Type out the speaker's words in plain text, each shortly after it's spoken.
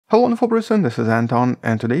Hello wonderful person, this is Anton,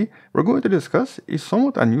 and today we're going to discuss a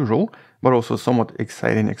somewhat unusual but also somewhat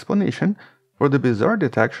exciting explanation for the bizarre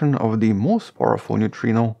detection of the most powerful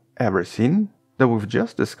neutrino ever seen that we've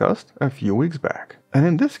just discussed a few weeks back. And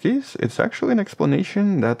in this case, it's actually an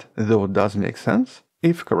explanation that, though it does make sense,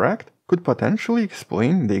 if correct, could potentially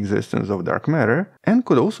explain the existence of dark matter and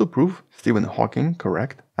could also prove Stephen Hawking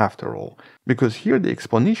correct after all. Because here the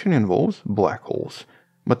explanation involves black holes,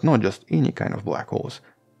 but not just any kind of black holes.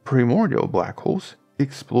 Primordial black holes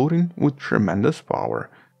exploding with tremendous power.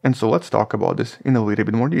 And so let's talk about this in a little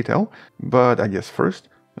bit more detail, but I guess first,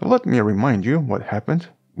 let me remind you what happened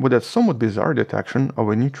with that somewhat bizarre detection of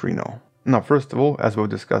a neutrino. Now first of all, as we've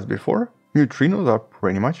discussed before, neutrinos are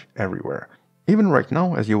pretty much everywhere. Even right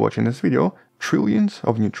now, as you're watching this video, trillions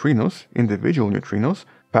of neutrinos, individual neutrinos,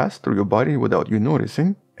 pass through your body without you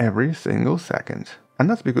noticing every single second. And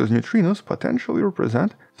that's because neutrinos potentially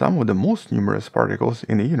represent some of the most numerous particles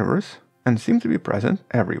in the universe and seem to be present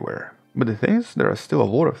everywhere. But the thing is, there are still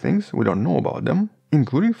a lot of things we don't know about them,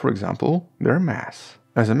 including, for example, their mass.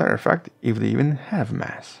 As a matter of fact, if they even have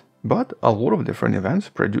mass. But a lot of different events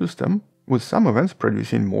produce them, with some events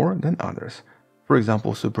producing more than others. For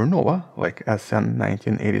example, supernova, like SN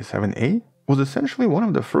 1987A, was essentially one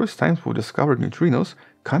of the first times we discovered neutrinos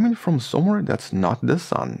coming from somewhere that's not the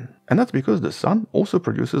sun. And that's because the sun also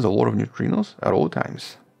produces a lot of neutrinos at all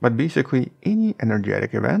times. But basically any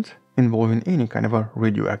energetic event involving any kind of a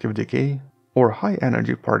radioactive decay or high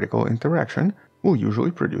energy particle interaction will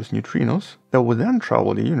usually produce neutrinos that will then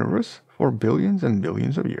travel the universe for billions and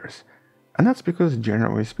billions of years. And that's because,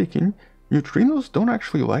 generally speaking, neutrinos don't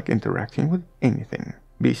actually like interacting with anything.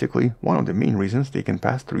 Basically, one of the main reasons they can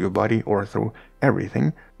pass through your body or through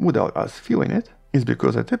everything without us feeling it is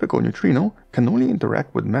because a typical neutrino can only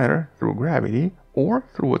interact with matter through gravity or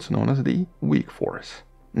through what's known as the weak force,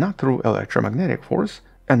 not through electromagnetic force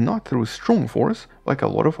and not through strong force like a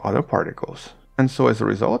lot of other particles. And so as a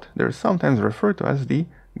result, they're sometimes referred to as the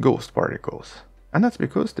ghost particles. And that's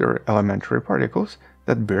because they're elementary particles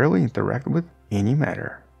that barely interact with any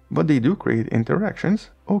matter. But they do create interactions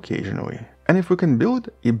occasionally. And if we can build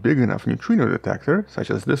a big enough neutrino detector,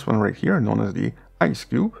 such as this one right here, known as the ice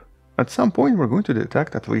cube, at some point we're going to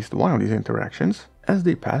detect at least one of these interactions as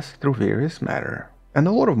they pass through various matter. And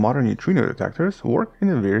a lot of modern neutrino detectors work in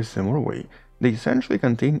a very similar way. They essentially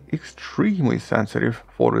contain extremely sensitive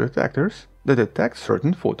photodetectors that detect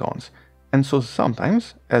certain photons. And so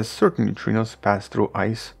sometimes, as certain neutrinos pass through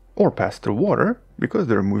ice or pass through water, because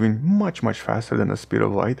they're moving much faster than the speed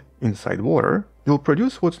of light inside water, they'll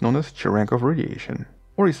produce what's known as Cherenkov radiation.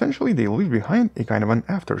 Or essentially they leave behind a kind of an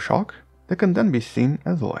aftershock that can then be seen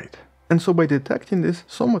as light. And so by detecting this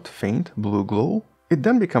somewhat faint blue glow, it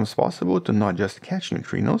then becomes possible to not just catch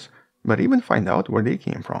neutrinos, but even find out where they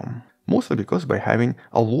came from. Mostly because by having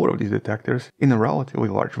a lot of these detectors in a relatively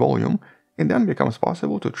large volume, it then becomes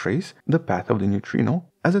possible to trace the path of the neutrino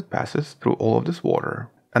as it passes through all of this water.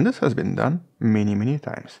 And this has been done many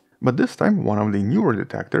times. But this time one of the newer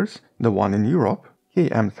detectors, the one in Europe,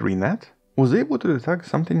 KM3net, was able to detect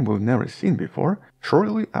something we've never seen before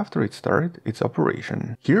shortly after it started its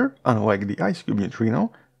operation. Here, unlike the ice cube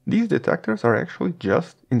neutrino, these detectors are actually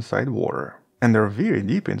just inside water. And they're very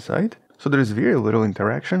deep inside, so there is very little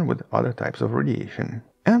interaction with other types of radiation.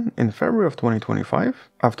 And in February of 2025,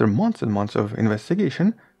 after months and months of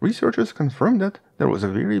investigation, researchers confirmed that there was a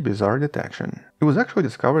very bizarre detection. It was actually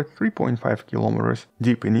discovered 3.5 kilometers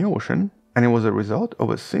deep in the ocean, and it was a result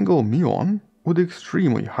of a single muon with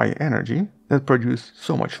extremely high energy that produced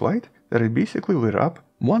so much light that it basically lit up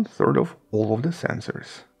 1/3 of all of the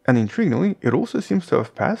sensors. And intriguingly, it also seems to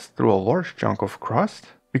have passed through a large chunk of crust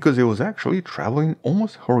because it was actually traveling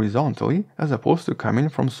almost horizontally as opposed to coming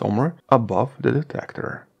from somewhere above the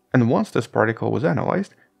detector. And once this particle was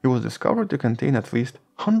analyzed, it was discovered to contain at least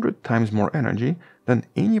 100 times more energy than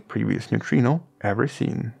any previous neutrino ever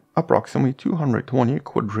seen, approximately 220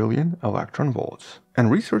 quadrillion electron volts. And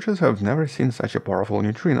researchers have never seen such a powerful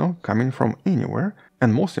neutrino coming from anywhere,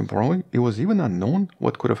 and most importantly, it was even unknown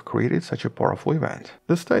what could have created such a powerful event.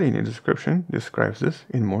 The study in the description describes this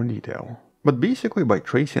in more detail. But basically by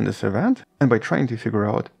tracing this event and by trying to figure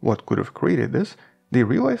out what could have created this, they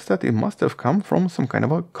realized that it must have come from some kind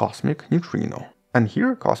of a cosmic neutrino. And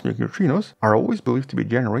here, cosmic neutrinos are always believed to be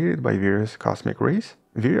generated by various cosmic rays,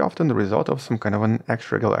 very often the result of some kind of an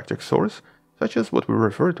extragalactic source, such as what we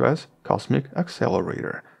refer to as cosmic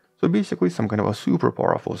accelerator. So basically some kind of a super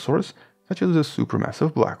powerful source, such as a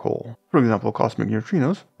supermassive black hole. For example, cosmic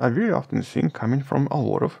neutrinos are very often seen coming from a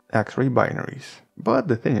lot of X-ray binaries. But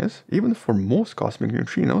the thing is, even for most cosmic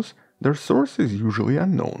neutrinos, their source is usually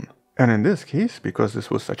unknown. And in this case, because this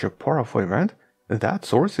was such a powerful event, that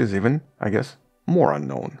source is even, I guess, more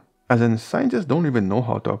unknown. As in, scientists don't even know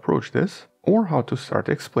how to approach this or how to start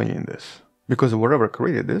explaining this. Because whatever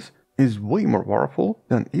created this is way more powerful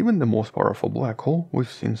than even the most powerful black hole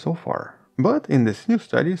we've seen so far. But in this new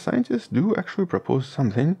study, scientists do actually propose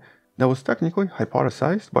something that was technically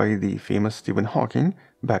hypothesized by the famous Stephen Hawking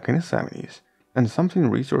back in the 70s, and something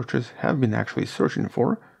researchers have been actually searching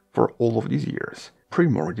for all of these years: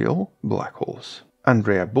 primordial black holes.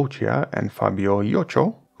 Andrea Boccia and Fabio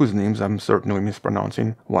Ioccio, whose names I'm certainly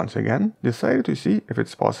mispronouncing once again, decided to see if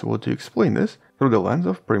it's possible to explain this through the lens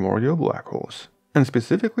of primordial black holes. And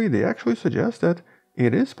specifically, they actually suggest that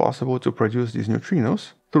it is possible to produce these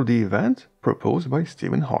neutrinos through the event proposed by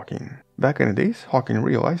Stephen Hawking. Back in the days, Hawking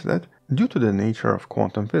realized that due to the nature of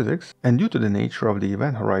quantum physics and due to the nature of the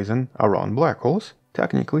event horizon around black holes,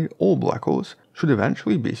 technically all black holes should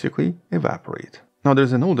eventually basically evaporate. Now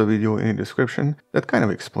there's an older video in the description that kind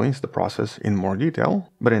of explains the process in more detail,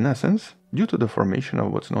 but in essence, due to the formation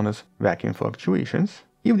of what's known as vacuum fluctuations,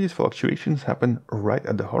 if these fluctuations happen right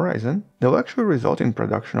at the horizon, they'll actually result in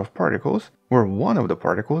production of particles where one of the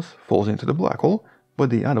particles falls into the black hole,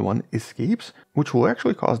 but the other one escapes, which will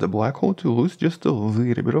actually cause the black hole to lose just a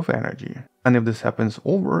little bit of energy. And if this happens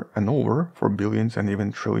over and over for billions and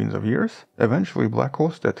even trillions of years, eventually black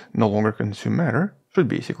holes that no longer consume matter should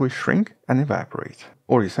basically shrink and evaporate.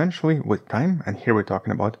 Or essentially, with time, and here we're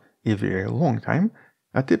talking about a very long time,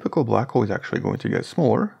 a typical black hole is actually going to get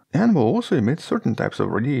smaller and will also emit certain types of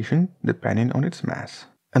radiation depending on its mass.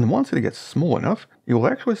 And once it gets small enough, it will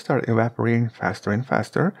actually start evaporating faster and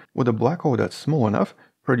faster, with a black hole that's small enough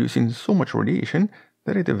producing so much radiation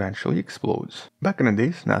that it eventually explodes. Back in the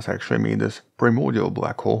days, NASA actually made this primordial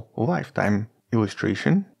black hole lifetime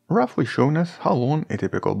illustration, roughly showing us how long a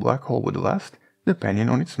typical black hole would last depending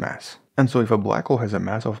on its mass. And so if a black hole has a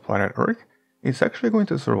mass of planet Earth, it's actually going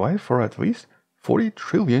to survive for at least 40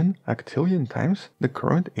 trillion octillion times the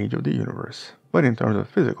current age of the universe. But in terms of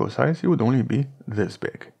physical size, it would only be this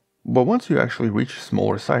big. But once you actually reach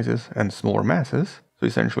smaller sizes and smaller masses, so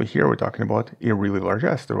essentially here we're talking about a really large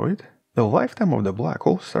asteroid, the lifetime of the black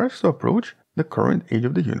hole starts to approach the current age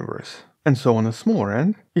of the universe. And so on the smaller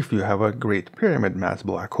end, if you have a Great Pyramid mass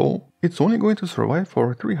black hole, it's only going to survive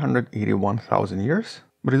for 381,000 years,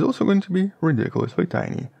 but it's also going to be ridiculously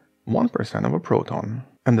tiny, 1% of a proton.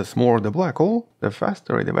 And the smaller the black hole, the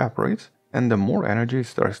faster it evaporates, and the more energy it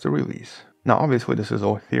starts to release. Now obviously this is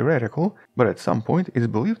all theoretical, but at some point it's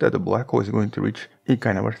believed that the black hole is going to reach a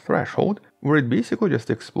kind of a threshold where it basically just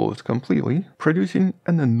explodes completely, producing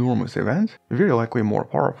an enormous event, very likely more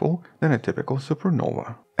powerful than a typical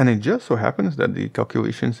supernova. And it just so happens that the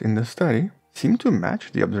calculations in this study seem to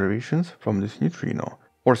match the observations from this neutrino.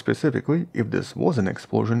 Or specifically, if this was an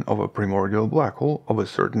explosion of a primordial black hole of a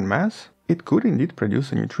certain mass, it could indeed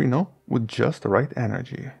produce a neutrino with just the right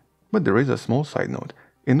energy. But there is a small side note.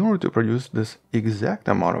 In order to produce this exact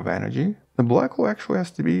amount of energy, the black hole actually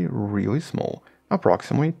has to be really small,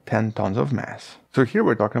 approximately 10 tons of mass. So here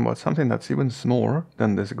we're talking about something that's even smaller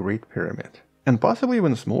than this Great Pyramid, and possibly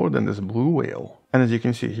even smaller than this blue whale. And as you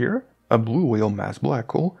can see here, a blue whale mass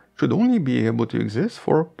black hole should only be able to exist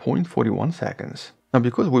for 0.41 seconds. Now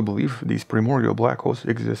because we believe these primordial black holes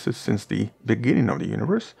existed since the beginning of the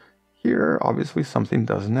universe, here obviously something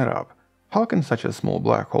doesn't add up. How can such a small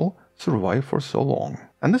black hole survive for so long?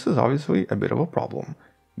 And this is obviously a bit of a problem.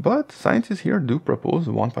 But scientists here do propose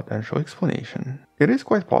one potential explanation. It is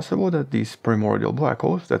quite possible that these primordial black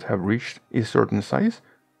holes that have reached a certain size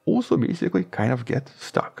also basically kind of get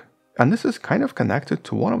stuck. And this is kind of connected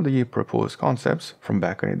to one of the proposed concepts from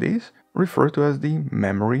back in the days, referred to as the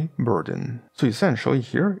memory burden. So essentially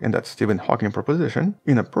here, in that Stephen Hawking proposition,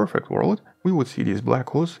 in a perfect world, we would see these black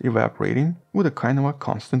holes evaporating with a kind of a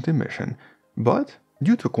constant emission. But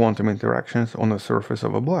due to quantum interactions on the surface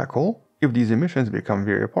of a black hole, if these emissions become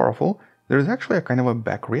very powerful, there is actually a kind of a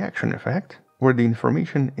back reaction effect, where the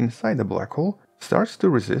information inside the black hole starts to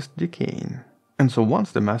resist decaying. And so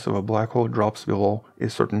once the mass of a black hole drops below a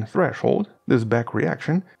certain threshold, this back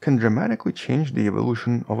reaction can dramatically change the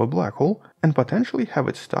evolution of a black hole and potentially have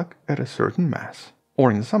it stuck at a certain mass, or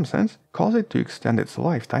in some sense, cause it to extend its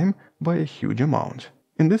lifetime by a huge amount.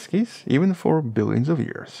 In this case, even for billions of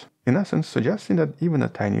years. In essence, suggesting that even a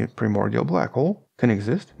tiny primordial black hole can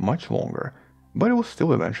exist much longer, but it will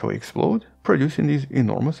still eventually explode, producing these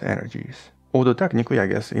enormous energies. Although technically, I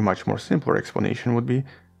guess a much more simpler explanation would be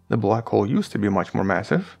the black hole used to be much more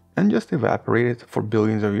massive and just evaporated for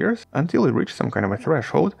billions of years until it reached some kind of a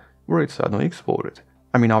threshold where it suddenly exploded.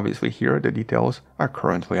 I mean, obviously here the details are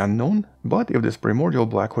currently unknown, but if this primordial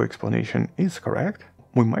black hole explanation is correct,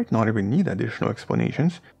 we might not even need additional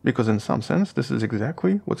explanations, because in some sense this is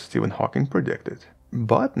exactly what Stephen Hawking predicted.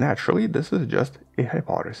 But naturally, this is just a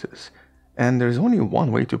hypothesis, and there's only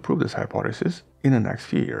one way to prove this hypothesis in the next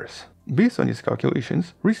few years. Based on these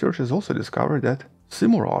calculations, researchers also discovered that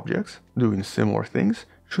similar objects doing similar things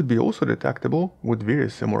should be also detectable with very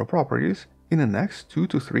similar properties in the next 2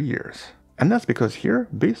 to 3 years. And that's because here,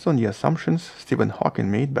 based on the assumptions Stephen Hawking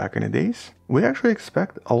made back in the days, we actually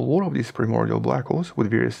expect a lot of these primordial black holes with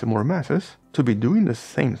very similar masses to be doing the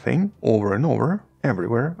same thing over and over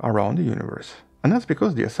everywhere around the universe. And that's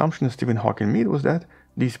because the assumption Stephen Hawking made was that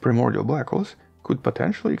these primordial black holes could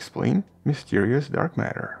potentially explain mysterious dark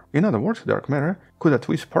matter. In other words, dark matter could at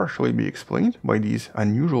least partially be explained by these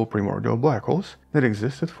unusual primordial black holes that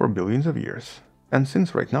existed for billions of years. And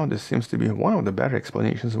since right now this seems to be one of the better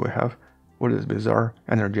explanations we have for this bizarre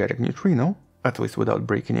energetic neutrino, at least without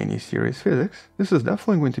breaking any serious physics, this is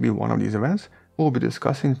definitely going to be one of these events we'll be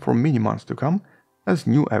discussing for many months to come as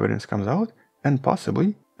new evidence comes out and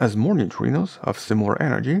possibly as more neutrinos of similar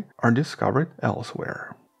energy are discovered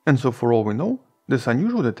elsewhere. And so for all we know, this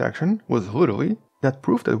unusual detection was literally that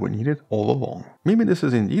proof that we needed all along. Maybe this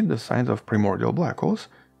is indeed the signs of primordial black holes,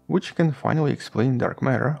 which can finally explain dark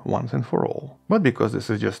matter once and for all. But because this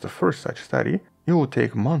is just the first such study, it will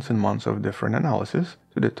take months and months of different analysis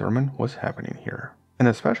to determine what's happening here. And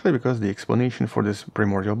especially because the explanation for this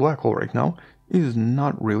primordial black hole right now is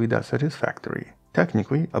not really that satisfactory.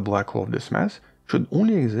 Technically, a black hole of this mass should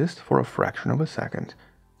only exist for a fraction of a second,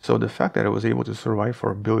 so the fact that it was able to survive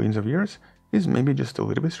for billions of years is maybe just a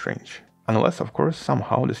little bit strange. Unless, of course,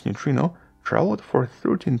 somehow this neutrino traveled for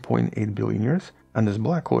 13.8 billion years and this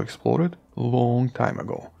black hole exploded a long time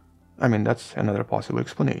ago. I mean, that's another possible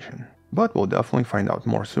explanation. But we'll definitely find out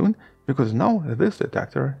more soon, because now this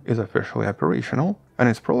detector is officially operational and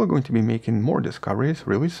it's probably going to be making more discoveries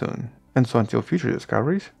really soon. And so until future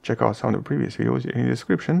discoveries, check out some of the previous videos in the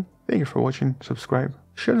description. Thank you for watching, subscribe,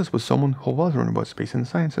 share this with someone who loves learning about space and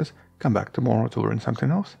sciences, come back tomorrow to learn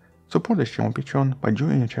something else. Support this channel on Patreon by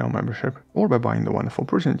joining a channel membership or by buying the Wonderful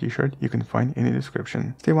Person t-shirt you can find in the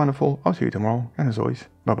description. Stay wonderful, I'll see you tomorrow, and as always,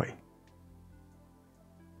 bye bye.